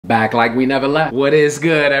back like we never left. What is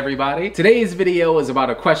good, everybody? Today's video is about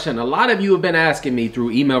a question a lot of you have been asking me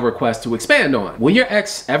through email requests to expand on. Will your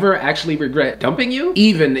ex ever actually regret dumping you,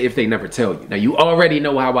 even if they never tell you? Now, you already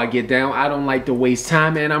know how I get down. I don't like to waste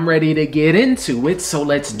time, and I'm ready to get into it, so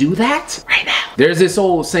let's do that right now. There's this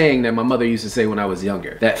old saying that my mother used to say when I was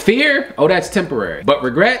younger, that fear, oh, that's temporary, but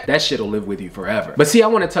regret, that shit'll live with you forever. But see, I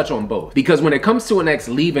want to touch on both, because when it comes to an ex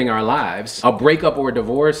leaving our lives, a breakup or a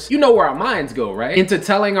divorce, you know where our minds go, right? Into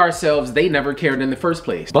telling ourselves they never cared in the first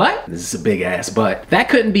place. But, this is a big ass but, that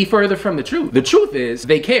couldn't be further from the truth. The truth is,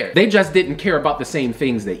 they cared. They just didn't care about the same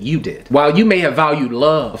things that you did. While you may have valued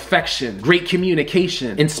love, affection, great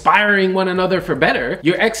communication, inspiring one another for better,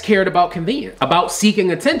 your ex cared about convenience, about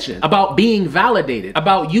seeking attention, about being validated,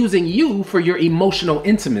 about using you for your emotional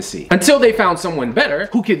intimacy, until they found someone better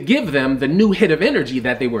who could give them the new hit of energy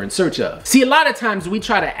that they were in search of. See, a lot of times we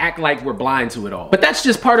try to act like we're blind to it all, but that's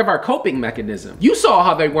just part of our coping mechanism. You saw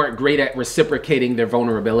how they weren't great at reciprocating their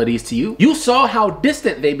vulnerabilities to you. You saw how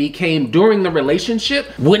distant they became during the relationship,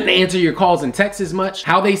 wouldn't answer your calls and texts as much,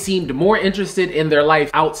 how they seemed more interested in their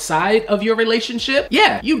life outside of your relationship.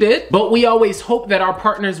 Yeah, you did. But we always hope that our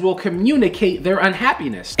partners will communicate their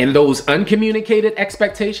unhappiness. And those uncommunicated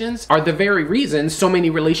expectations are the very reason so many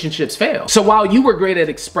relationships fail. So while you were great at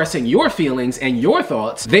expressing your feelings and your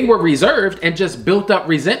thoughts, they were reserved and just built up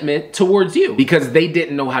resentment towards you because they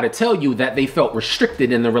didn't know how to tell you that they felt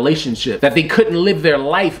restricted in the relationship, that they couldn't live their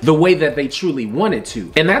life the way that they truly wanted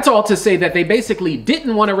to. And that's all to say that they basically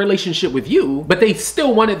didn't want a relationship with you, but they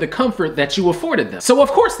still wanted the comfort that you afforded them. So of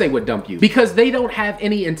course they would dump you, because they don't have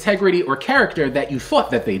any integrity or character that you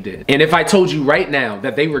thought that they did. And if I told you right now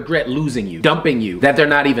that they regret losing you, dumping you, that they're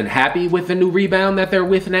not even happy with the new rebound that they're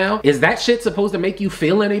with now, is that shit supposed to make you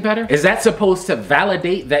feel any better? Is that supposed to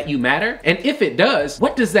validate that you matter? And if it does,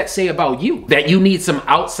 what does that say about you? That you need some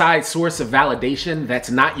outside source of validation that's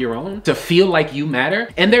not your own to feel like you matter?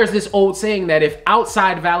 And there's this old saying that if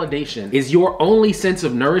outside validation is your only sense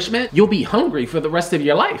of nourishment, you'll be hungry for the rest of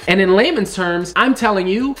your life. And in layman's terms, I'm telling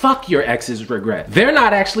you, fuck your ex's regret. They're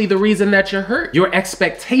not actually the reason that you're hurt. Your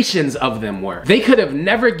expectations of them were. They could have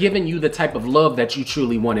never given you the type of love that you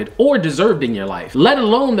truly wanted or deserved in your life, let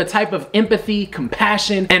alone the type of empathy,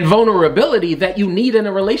 compassion, and vulnerability that you need in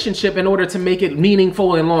a relationship in order to make it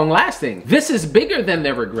meaningful and long lasting. This is bigger than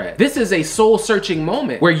their regret. This is a soul searching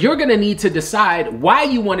moment where you're gonna need to decide why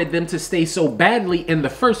you wanted them to stay so badly in the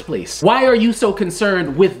first place. Why are you so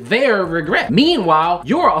concerned with their regret? Meanwhile,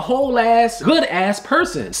 you're a whole ass, good ass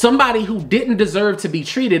person. Somebody who didn't deserve to be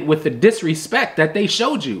treated with the disrespect that they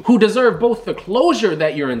showed you, who deserve both the closure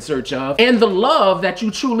that you're in search of and the love that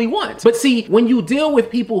you truly want. But see, when you deal with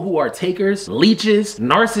people who are takers, leeches,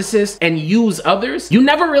 narcissists, and use others, you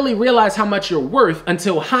never really realize how much you're worth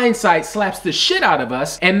until hindsight slaps the shit out of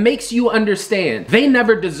us and makes you understand they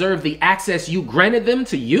never deserve the access you granted them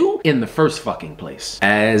to you in the first fucking place.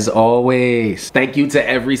 As always, thank you to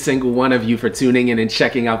every single one of you for tuning in and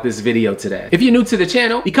checking out this video today. If you're new to the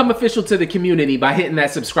channel, become official to the community by hitting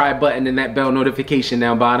that subscribe button and that bell notification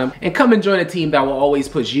down bottom, and come and join a team that will always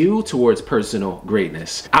push you towards personal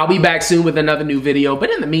greatness. I'll be back soon with another new video, but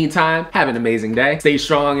in the meantime, have an amazing day. Stay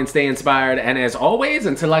strong and stay inspired, and as always,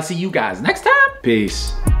 until I see you guys next time,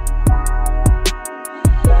 peace.